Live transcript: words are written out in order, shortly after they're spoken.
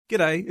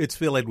G'day, it's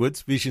Phil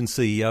Edwards, Vision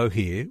CEO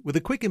here, with a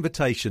quick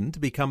invitation to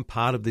become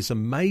part of this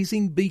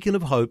amazing beacon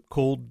of hope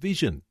called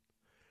Vision.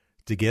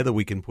 Together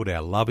we can put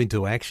our love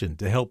into action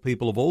to help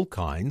people of all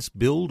kinds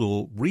build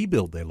or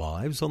rebuild their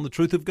lives on the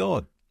truth of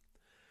God.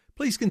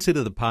 Please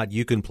consider the part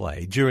you can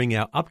play during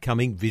our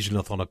upcoming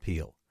Visionathon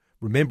appeal,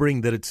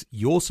 remembering that it's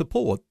your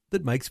support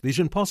that makes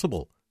Vision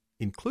possible,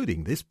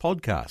 including this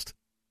podcast.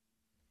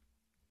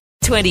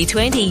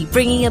 2020,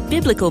 bringing a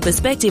biblical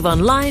perspective on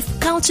life,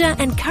 culture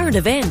and current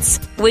events.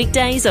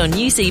 Weekdays on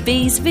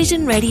UCB's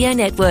Vision Radio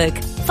Network.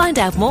 Find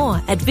out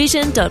more at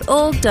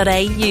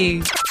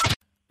vision.org.au.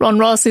 Ron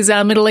Ross is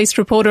our Middle East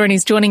reporter and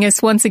he's joining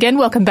us once again.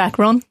 Welcome back,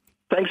 Ron.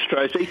 Thanks,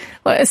 Tracy.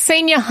 Well, a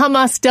senior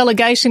Hamas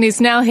delegation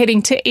is now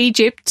heading to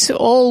Egypt,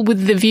 all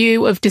with the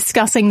view of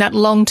discussing that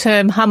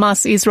long-term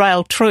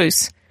Hamas-Israel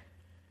truce.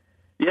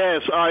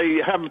 Yes,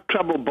 I have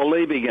trouble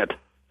believing it.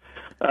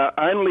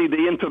 Only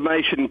the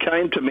information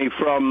came to me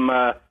from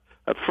a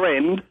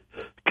friend,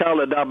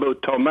 Khaled Abu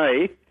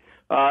Tomei.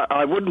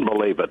 I wouldn't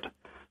believe it.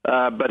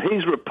 But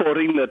he's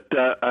reporting that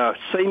a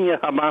senior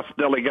Hamas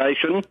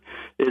delegation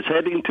is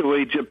heading to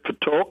Egypt for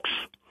talks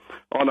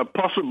on a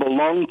possible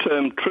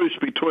long-term truce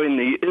between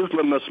the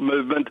Islamist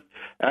movement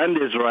and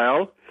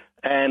Israel.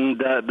 And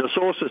the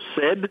sources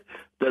said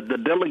that the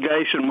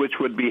delegation, which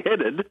would be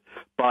headed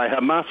by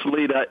Hamas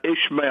leader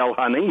Ismail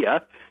Haniyeh,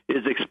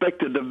 is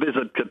expected to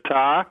visit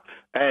Qatar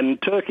and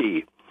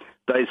Turkey.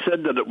 They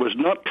said that it was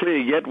not clear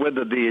yet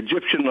whether the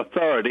Egyptian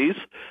authorities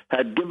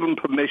had given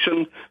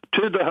permission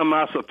to the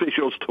Hamas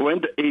officials to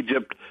enter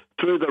Egypt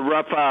through the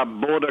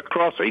Rafah border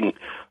crossing.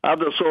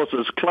 Other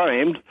sources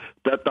claimed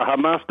that the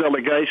Hamas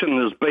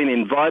delegation has been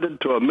invited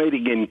to a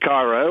meeting in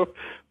Cairo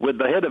with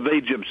the head of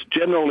Egypt's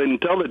General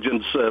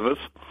Intelligence Service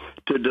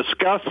to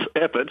discuss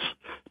efforts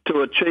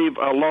to achieve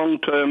a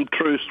long-term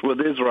truce with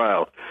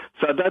Israel.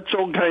 So that's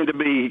all going to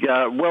be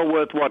well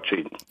worth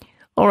watching.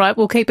 All right,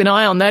 we'll keep an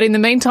eye on that. In the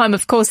meantime,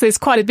 of course, there's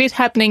quite a bit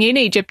happening in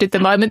Egypt at the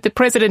moment. The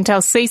President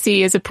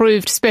al-Sisi has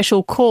approved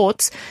special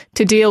courts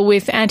to deal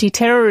with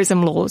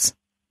anti-terrorism laws.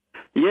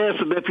 Yes,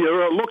 and if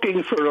you're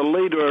looking for a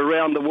leader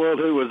around the world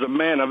who is a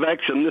man of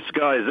action, this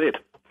guy is it.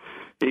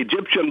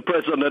 Egyptian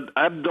President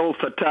Abdel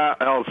Fattah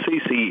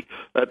al-Sisi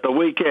at the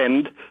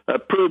weekend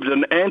approved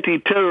an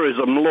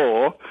anti-terrorism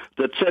law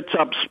that sets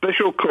up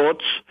special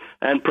courts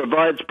and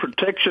provides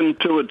protection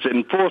to its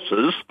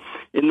enforcers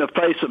in the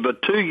face of a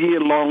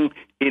 2-year-long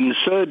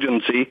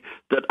insurgency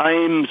that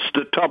aims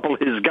to topple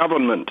his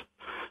government.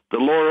 The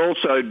law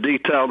also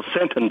detailed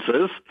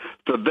sentences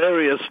for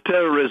various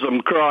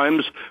terrorism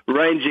crimes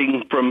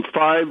ranging from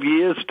 5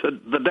 years to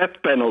the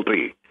death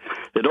penalty.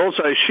 It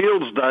also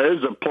shields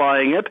those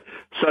applying it,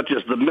 such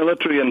as the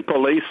military and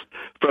police,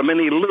 from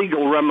any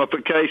legal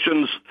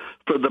ramifications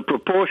for the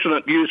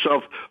proportionate use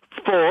of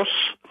force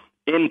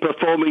in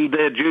performing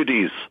their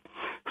duties.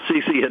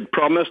 Sisi had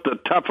promised a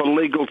tougher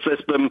legal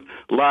system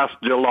last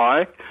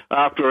July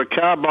after a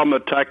car bomb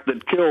attack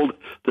that killed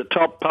the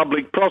top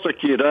public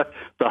prosecutor,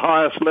 the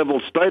highest level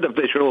state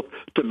official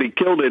to be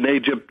killed in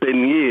Egypt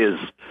in years.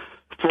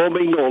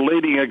 Forming or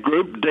leading a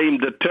group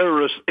deemed a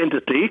terrorist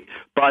entity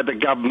by the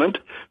government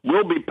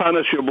will be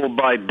punishable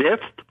by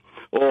death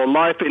or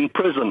life in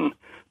prison.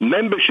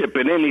 Membership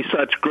in any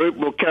such group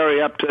will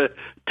carry up to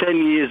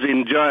 10 years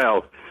in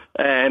jail.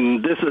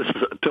 And this is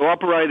to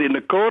operate in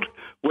a court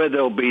where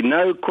there'll be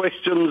no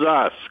questions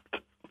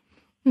asked.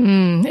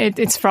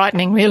 It's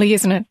frightening, really,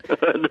 isn't it?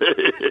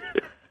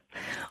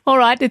 All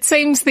right, it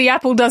seems the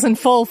apple doesn't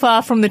fall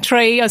far from the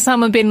tree.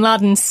 Osama bin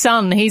Laden's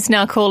son, he's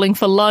now calling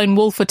for lone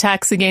wolf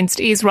attacks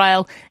against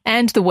Israel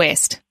and the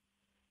West.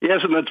 Yes,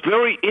 and it's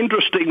very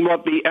interesting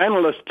what the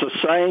analysts are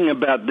saying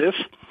about this.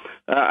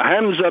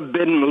 Hamza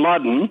bin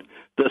Laden,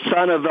 the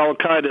son of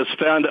al-Qaeda's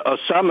founder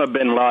Osama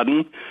bin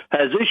Laden,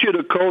 has issued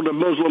a call to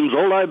Muslims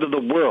all over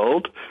the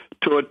world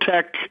to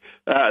attack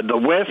the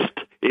West,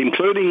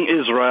 including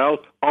Israel,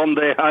 on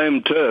their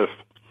home turf.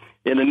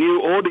 In a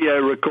new audio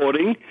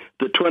recording,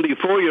 the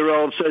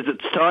 24-year-old says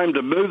it's time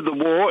to move the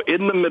war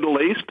in the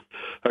Middle East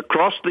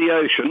across the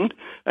ocean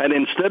and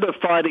instead of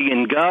fighting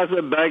in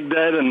Gaza,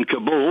 Baghdad and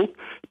Kabul,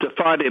 to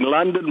fight in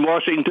London,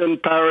 Washington,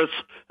 Paris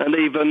and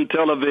even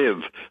Tel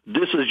Aviv.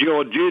 This is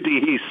your duty,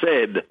 he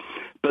said.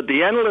 But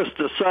the analysts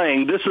are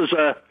saying this is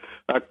a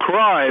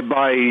cry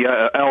by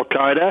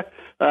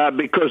al-Qaeda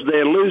because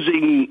they're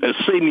losing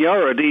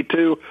seniority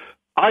to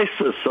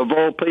ISIS, of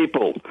all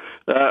people.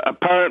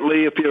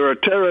 Apparently, if you're a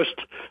terrorist,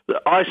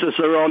 ISIS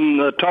are on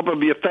the top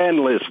of your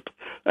fan list,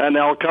 and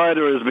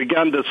al-Qaeda has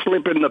begun to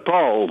slip in the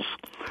polls.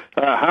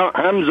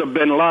 Hamza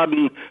bin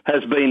Laden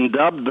has been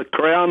dubbed the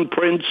Crown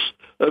Prince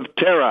of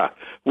Terror,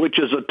 which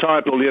is a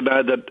title,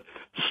 that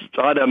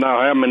I don't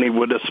know how many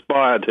would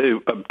aspire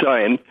to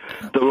obtain.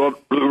 The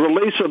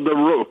release of the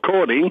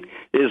recording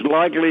is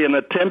likely an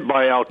attempt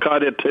by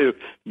al-Qaeda to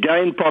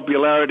gain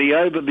popularity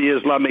over the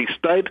Islamic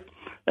State,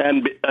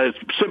 and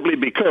simply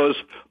because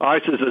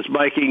ISIS is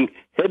making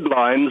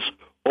headlines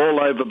all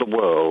over the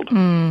world.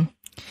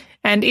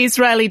 And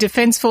Israeli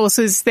Defense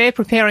Forces, they're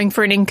preparing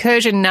for an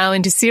incursion now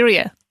into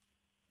Syria.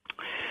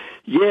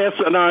 Yes,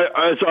 and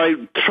as I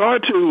try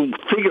to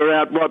figure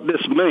out what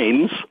this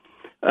means,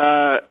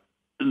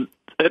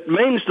 it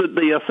means that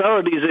the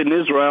authorities in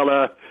Israel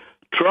are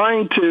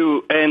trying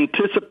to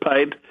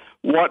anticipate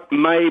what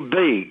may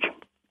be.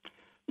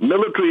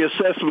 Military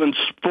assessments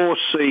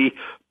foresee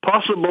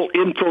possible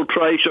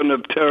infiltration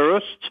of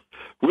terrorists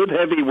with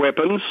heavy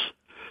weapons,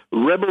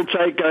 rebel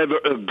takeover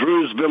of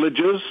Druze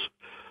villages.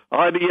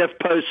 IDF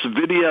posts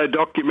video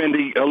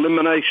documenting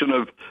elimination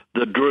of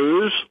the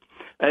Druze,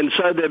 and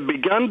so they've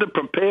begun to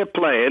prepare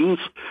plans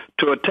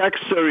to attack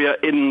Syria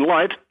in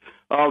light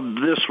of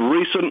this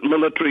recent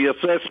military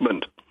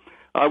assessment.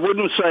 I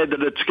wouldn't say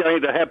that it's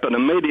going to happen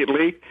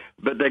immediately,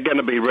 but they're going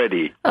to be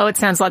ready. Oh, it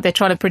sounds like they're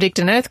trying to predict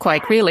an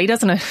earthquake, really,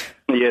 doesn't it?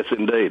 Yes,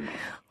 indeed.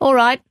 All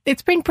right.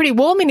 It's been pretty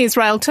warm in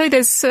Israel too.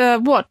 There's,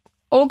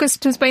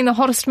 August has been the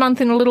hottest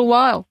month in a little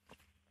while.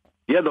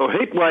 Yeah, the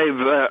heat wave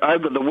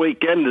over the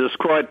weekend is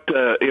quite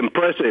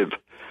impressive.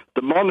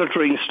 The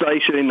monitoring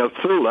station in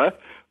Afula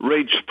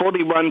reached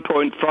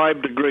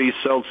 41.5 degrees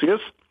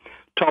Celsius,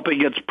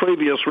 topping its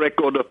previous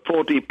record of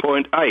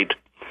 40.8,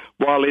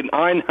 while in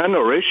Ain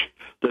Hanorish,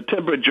 the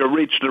temperature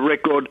reached a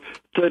record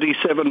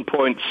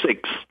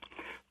 37.6.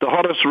 The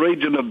hottest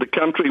region of the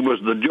country was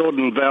the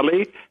Jordan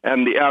Valley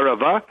and the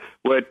Arava,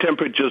 where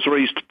temperatures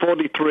reached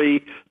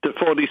 43 to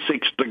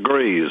 46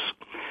 degrees.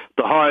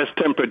 The highest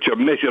temperature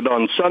measured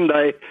on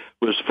Sunday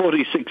was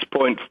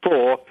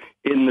 46.4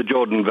 in the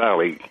Jordan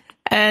Valley.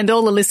 And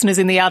all the listeners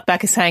in the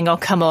Outback are saying, oh,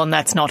 come on,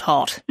 that's not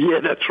hot.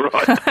 Yeah, that's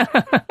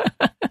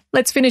right.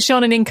 Let's finish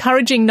on an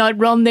encouraging note,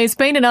 Ron. There's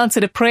been an answer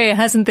to prayer,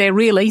 hasn't there,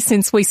 really,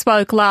 since we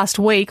spoke last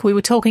week. We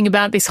were talking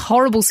about this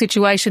horrible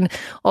situation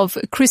of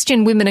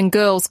Christian women and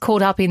girls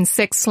caught up in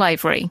sex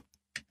slavery.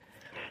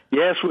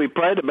 Yes, we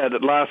prayed about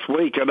it last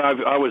week, and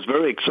I was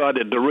very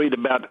excited to read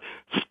about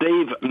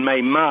Steve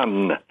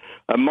Mayman,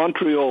 a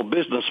Montreal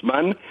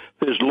businessman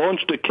who's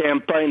launched a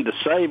campaign to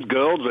save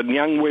girls and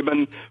young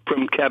women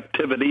from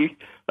captivity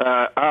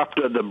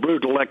after the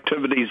brutal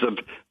activities of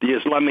the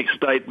Islamic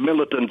State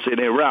militants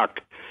in Iraq.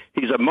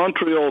 He's a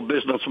Montreal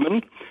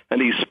businessman,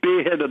 and he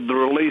spearheaded the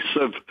release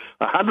of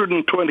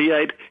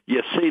 128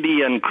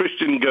 Yazidi and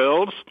Christian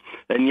girls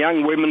and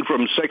young women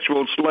from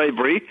sexual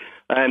slavery,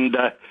 and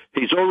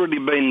he's already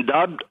been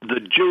dubbed the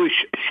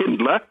Jewish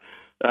Schindler,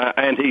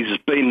 and he's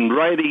been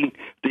raiding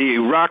the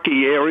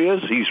Iraqi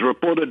areas. He's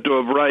reported to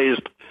have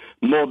raised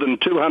more than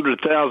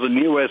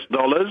 $200,000 US,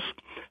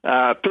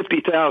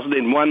 50,000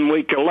 in 1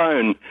 week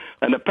alone,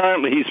 and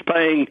apparently he's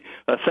paying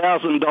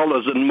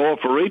 $1,000 and more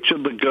for each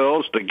of the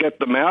girls to get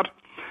them out.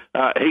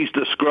 He's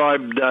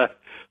described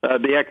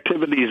the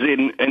activities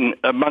in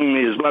among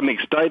the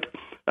Islamic State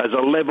as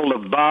a level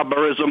of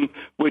barbarism,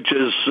 which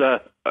is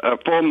a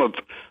form of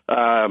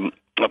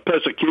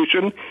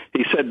persecution.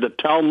 He said the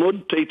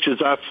Talmud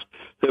teaches us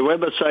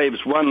whoever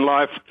saves one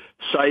life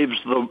saves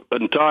the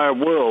entire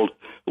world,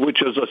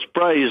 which is a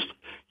phrase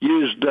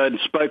used and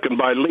spoken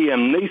by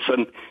Liam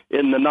Neeson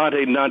in the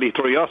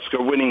 1993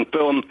 Oscar-winning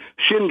film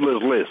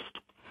Schindler's List.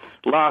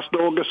 Last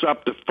August,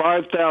 up to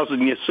 5,000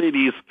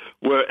 Yazidis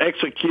were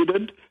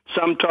executed,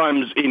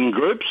 sometimes in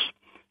groups,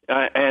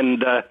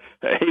 and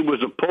he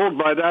was appalled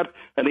by that,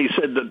 and he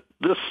said that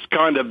this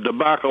kind of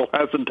debacle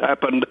hasn't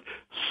happened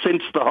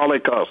since the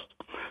Holocaust.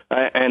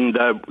 And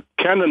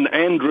Canon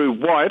Andrew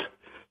White,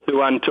 who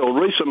until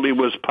recently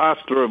was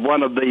pastor of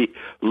one of the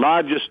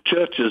largest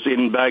churches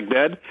in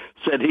Baghdad,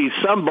 said he's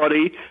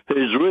somebody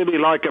who's really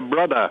like a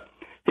brother.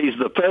 He's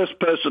the first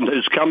person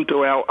who's come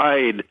to our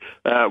aid,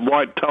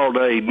 White told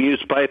a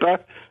newspaper,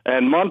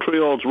 and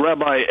Montreal's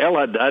Rabbi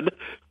Eldad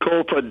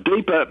called for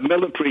deeper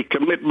military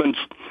commitments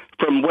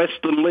from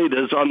Western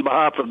leaders on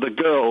behalf of the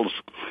girls.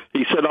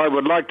 He said, I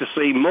would like to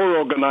see more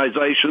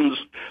organizations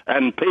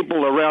and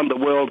people around the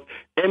world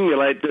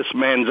emulate this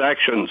man's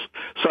actions.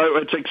 So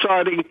it's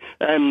exciting,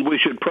 and we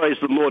should praise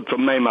the Lord for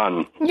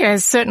Mayman.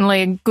 Yes,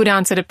 certainly a good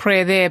answer to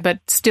prayer there,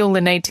 but still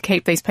the need to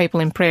keep these people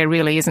in prayer,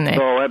 really, isn't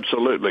there? Oh,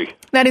 absolutely.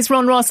 That is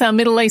Ron Ross, our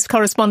Middle East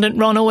correspondent.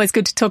 Ron, always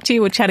good to talk to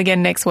you. We'll chat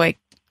again next week.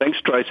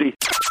 Thanks, Tracy.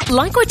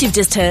 Like what you've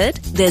just heard?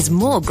 There's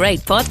more great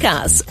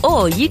podcasts,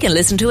 or you can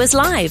listen to us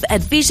live at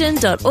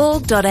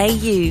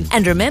vision.org.au.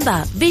 And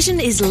remember,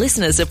 Vision is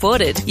listener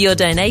supported. Your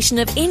donation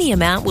of any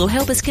amount will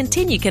help us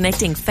continue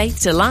connecting faith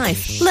to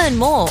life. Learn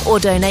more or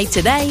donate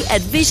today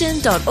at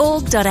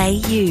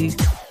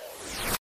vision.org.au.